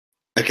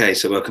Okay,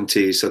 so welcome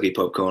to Soggy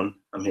Popcorn.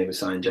 I'm here with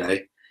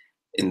Sanjay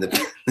in the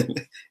in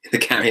the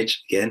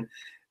carriage again.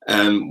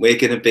 We're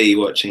going to be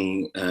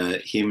watching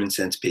Human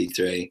Centipede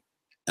 3,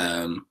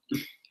 and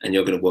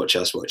you're going to watch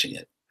us watching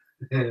it.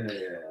 Yeah.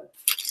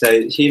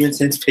 So Human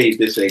Centipede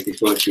this week is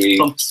brought to you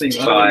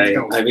by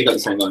we got the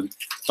same one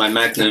by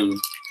Magnum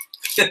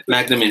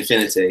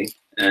Infinity,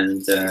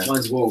 and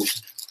Mine's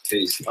Walls.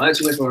 Peace. I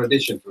actually went for an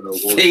audition for the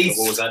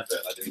Walls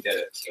advert. I didn't get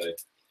it, so.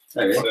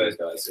 Oh, really? Those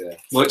guys, yeah.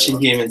 Watching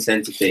Human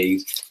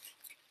Centipede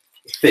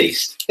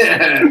feast.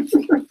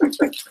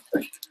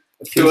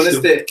 Feast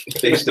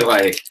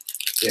away.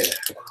 Yeah.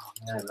 Oh,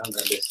 man, I'm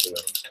going to this.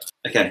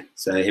 Okay,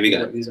 so here we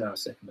go. These are our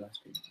second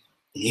last week.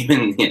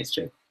 Yeah, it's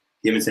true.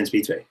 Human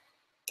Centipede 3.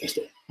 Let's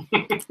do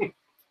it.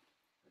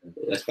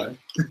 That's fine.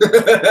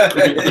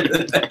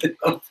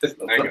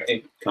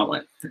 Okay. Can't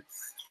wait.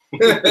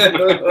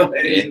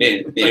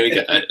 Here we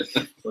go.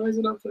 Why is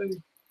it not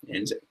playing?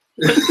 Ends it.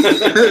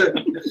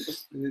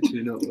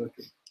 Literally not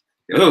working.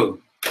 Oh.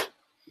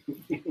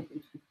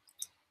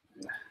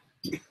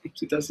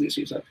 It does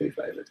literally like poo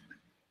flavoured.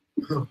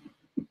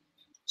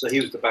 So he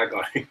was the bad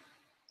guy.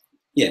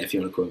 Yeah, if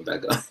you want to call him a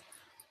bad guy.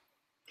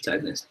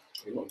 Protagonist.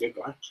 He's not a good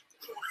guy.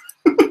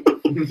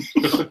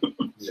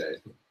 Yeah.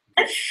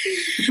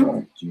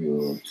 Shot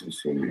you to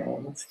some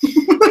love.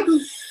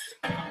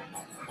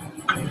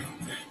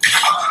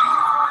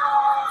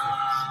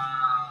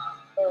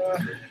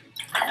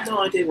 No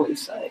idea what you're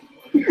saying.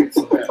 Get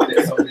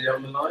somebody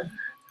on the line.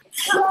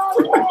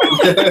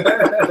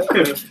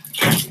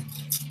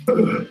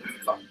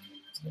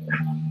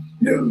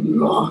 You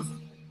lost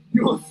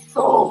your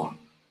soul.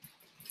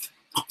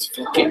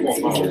 Fucking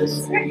ridiculous.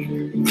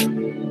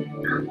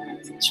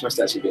 She must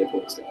actually be a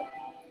porn star.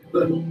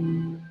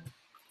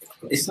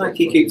 It's like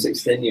he keeps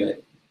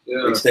extending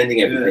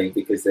everything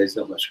because there's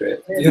not much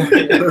script. Yeah.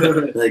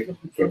 Like,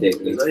 okay, Dick,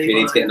 we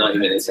need to get 90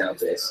 minutes out of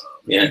this.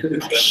 Yeah,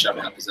 shove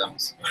it up his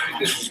arms.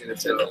 This is going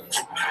to tell him.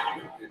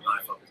 Good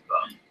knife up his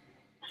butt.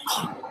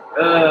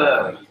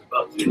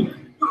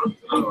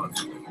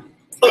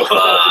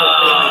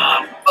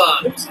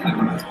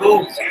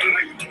 Balls.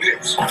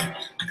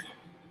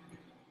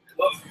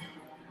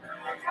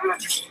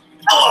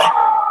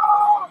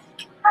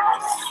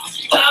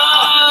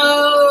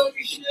 Oh,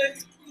 shit.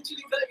 He's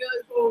literally cutting out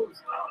his balls.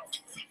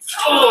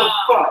 Oh,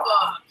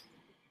 fuck.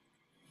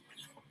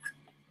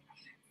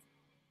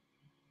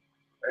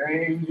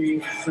 Randy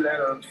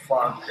flat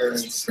fucker and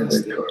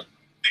senator.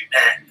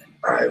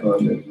 I'm on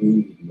the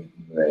meeting,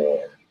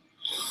 man.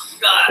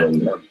 God.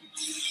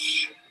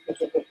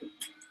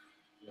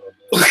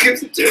 Look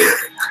at him do it.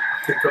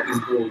 Pick up his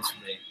balls for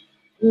me.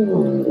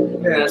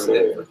 Yeah, that's it.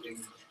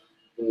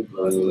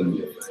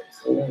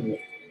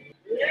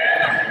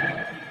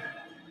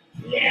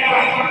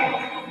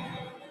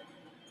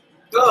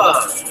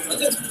 God,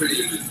 that's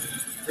pretty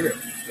real.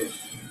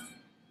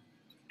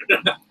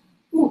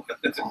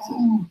 That's all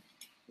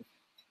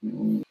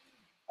in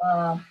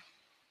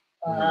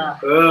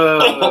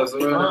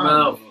the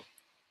mouth.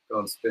 Go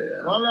on, spit it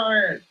out. Follow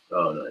it.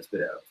 Oh no, spit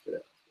it out, spit it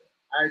out.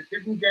 I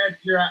didn't get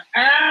your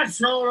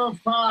asshole of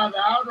father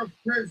out of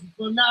prison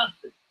for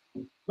nothing.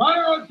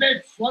 Follow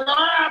it, swallow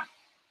up.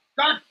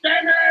 God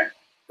damn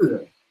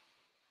it.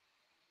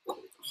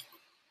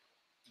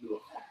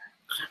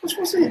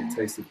 What's it?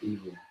 Taste of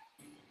evil.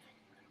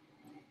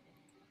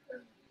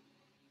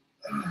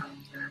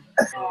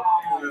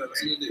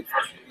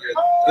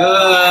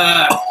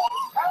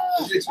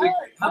 Literally,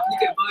 how can you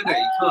get by there?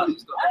 You can't,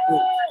 it's got a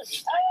ball.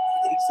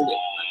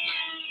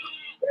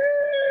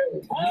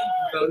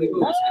 Got any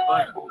balls? Get by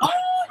there.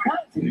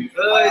 He's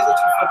literally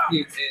fucking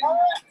in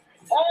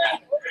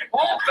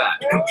back.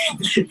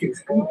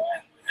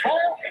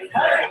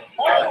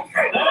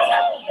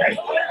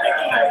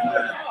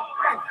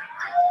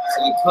 So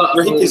you cut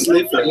a hole, his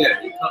liver.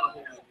 yeah, you cut a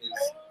hole in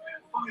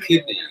his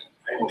kidney.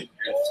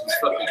 He's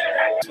fucking.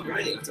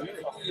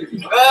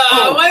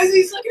 Oh, why is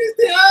he sucking his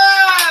dick?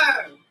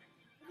 Ah!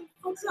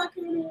 What's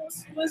happening?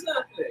 What's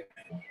happening?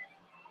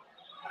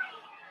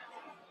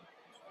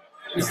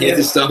 Yeah,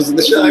 the stars of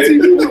the show.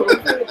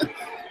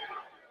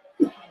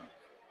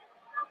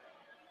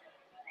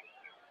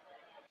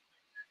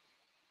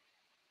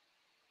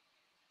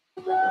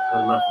 I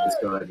love this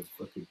guy just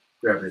fucking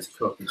grabbing his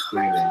cock and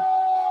screaming.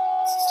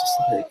 It's just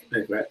like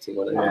overacting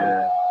on it.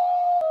 Yeah.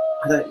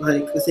 I don't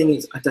like. The thing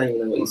is, I don't even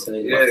know what he's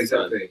saying. Yeah,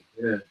 exactly.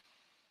 Yeah.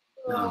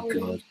 Oh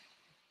god.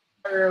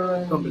 I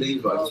can't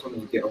believe it. I just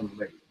wanted to get on and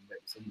make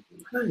something.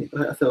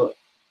 No, I thought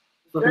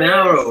Like an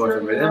hour or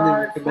whatever. They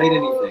haven't even made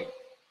anything.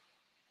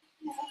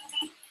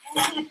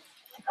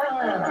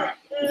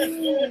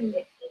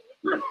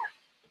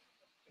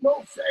 No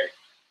fake.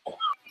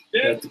 I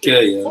have to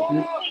kill you.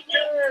 Oh,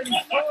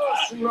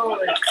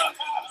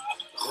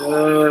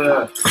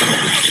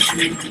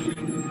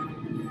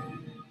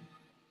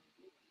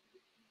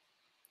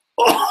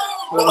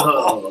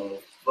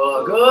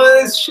 fuck. Oh,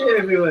 there's shit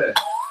everywhere.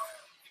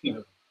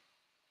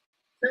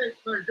 Take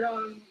the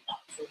gun.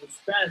 So the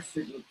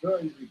spastic will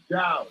turn you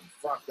down.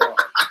 Fuck off.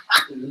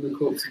 Even the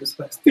corpse of the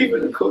spastic.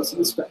 Even the corpse of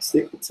the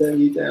spastic will turn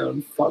you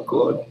down. Fuck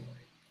on.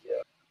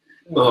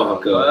 Oh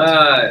god.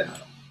 Right.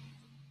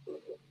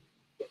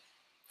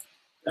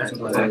 That's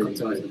my fucking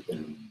favourite.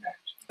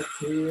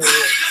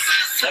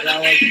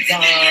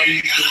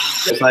 time.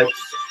 It's like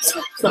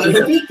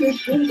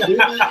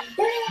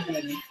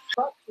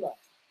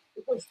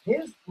It was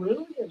his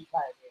brilliant idea.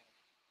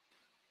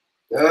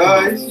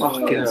 Oh, he's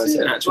fucking hell, it's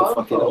an actual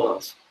fucking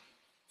arse.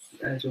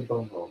 Actual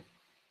bumhole.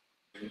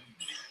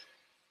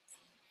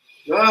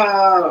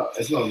 Ah,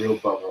 it's not a real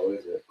bumhole,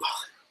 is it?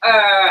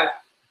 Ah,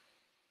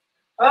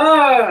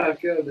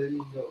 God, they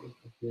got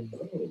the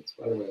fucking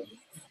Spider-Man.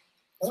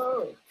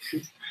 Oh.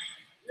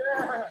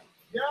 Yeah.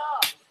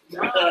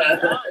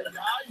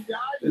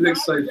 It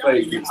looks so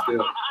fake, it's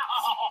still.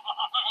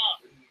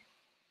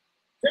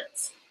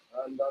 Tits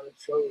and I'll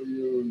show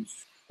you.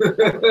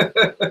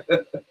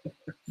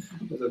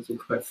 That's actually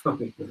quite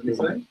funny,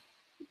 isn't it?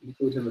 You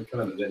called him a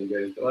cunt and then he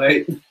goes,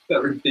 wait,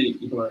 that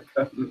repeat, you are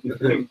a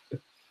cunt.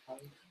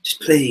 Just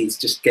please,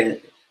 just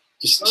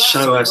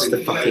show us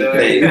the fucking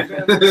thing.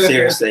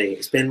 Seriously,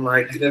 it's been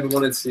like I never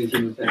wanted to see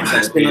Human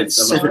it's been like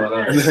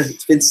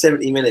it's been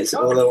 70 minutes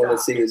and all I want to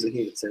see is a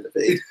Human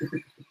Centipede.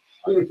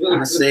 I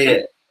want to see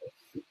it.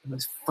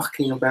 It's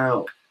fucking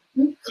about.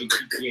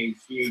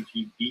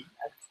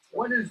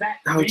 What is that?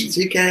 Oh,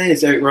 who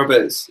cares, Eric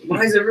Roberts?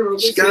 Why is everyone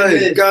Just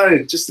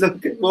go, just look,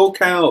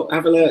 walk out,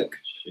 have a look.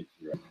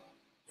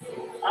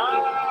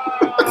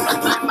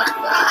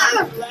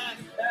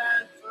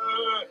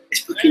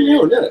 It's fucking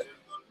real, look.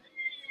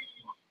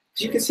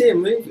 You can see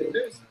him moving.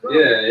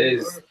 Yeah, it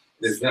is.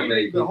 There's that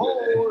many The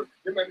people there. whole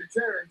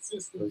humanitarian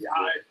system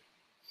behind.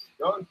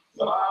 Don't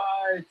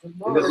lie to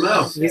Look at the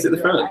mouth. He's at the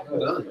front. Well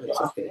done.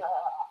 It's okay.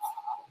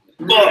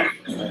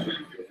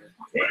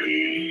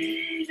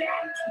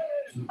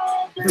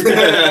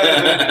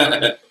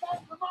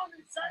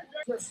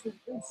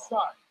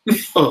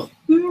 Oh,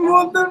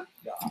 what the?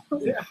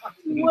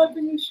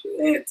 Wiping his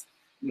shit.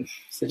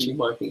 Essentially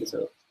wiping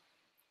himself.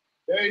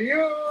 The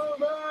human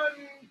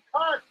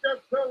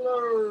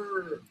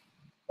caterpillar.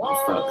 Oh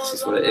fuck, this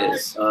is what it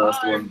is. Oh, that's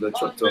the one that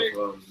chopped off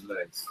arms and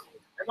legs.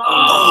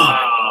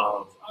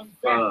 Oh,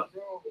 fuck.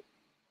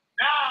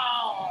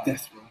 now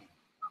Death row.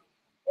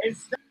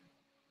 it's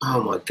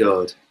Oh my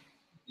god.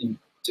 You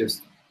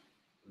just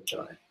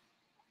die.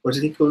 What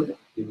did he call it?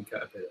 Human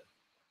caterpillar.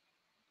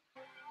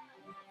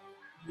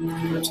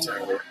 That's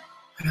terrible.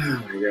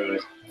 Oh my god.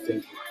 I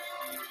think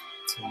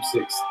Team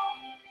 6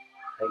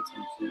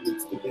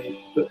 needs to be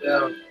put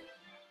down.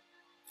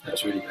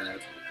 That's really bad.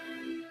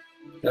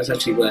 That was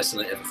actually worse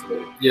than I ever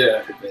thought Yeah,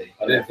 it could be.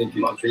 I don't think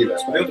you could be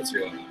that. the other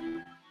two.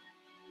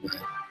 No.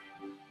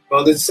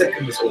 Well, the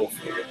second was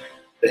awful.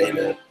 But in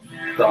a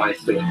die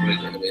thing,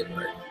 really in a weird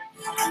way.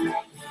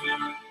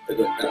 But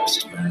look, that was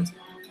just bad.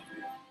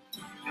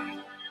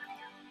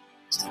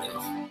 Just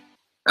enough.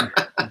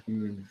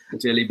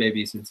 Jelly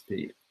baby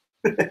centipede.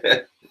 We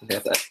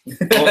have that.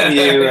 What are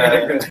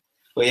you?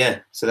 Well, yeah.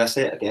 So that's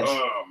it, I guess.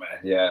 Oh man,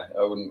 yeah,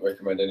 I wouldn't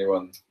recommend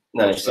anyone.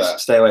 No, watch just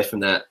stay away from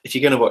that. If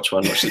you're going to watch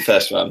one, watch the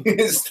first one.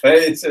 just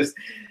stay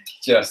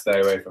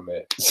away from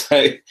it.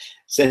 So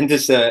send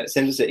us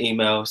an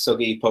email,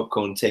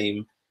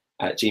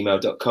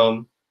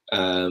 soggypopcornteam@gmail.com.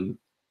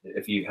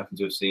 If you happen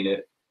to have seen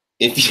it,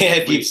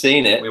 If you've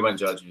seen it, we won't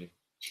judge you.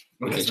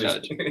 we won't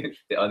judge.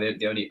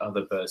 the only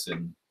other person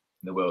in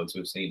the world to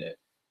have seen it.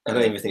 I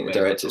don't even think the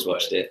directors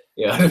watched it.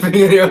 Yeah, I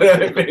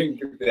don't think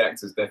the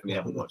actors definitely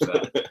haven't watched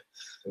that.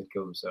 They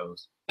kill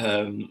themselves.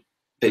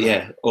 But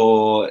yeah,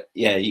 or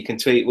yeah, you can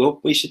tweet.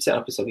 Well, we should set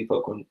up a Soggy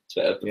Popcorn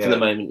Twitter. But Yeah. for the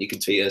moment, you can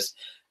tweet us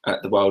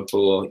at the Wild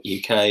Boar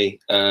UK.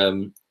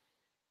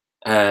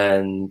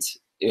 And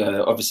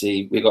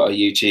obviously, we got a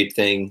YouTube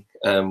thing,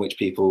 which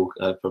people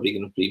are probably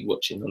going to be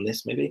watching on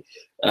this, maybe,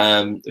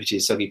 which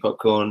is Soggy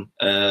Popcorn.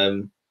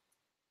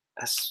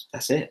 That's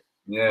it.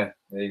 Yeah,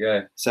 there you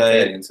go. So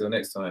okay, until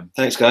next time.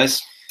 thanks,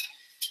 guys.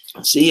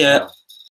 See ya.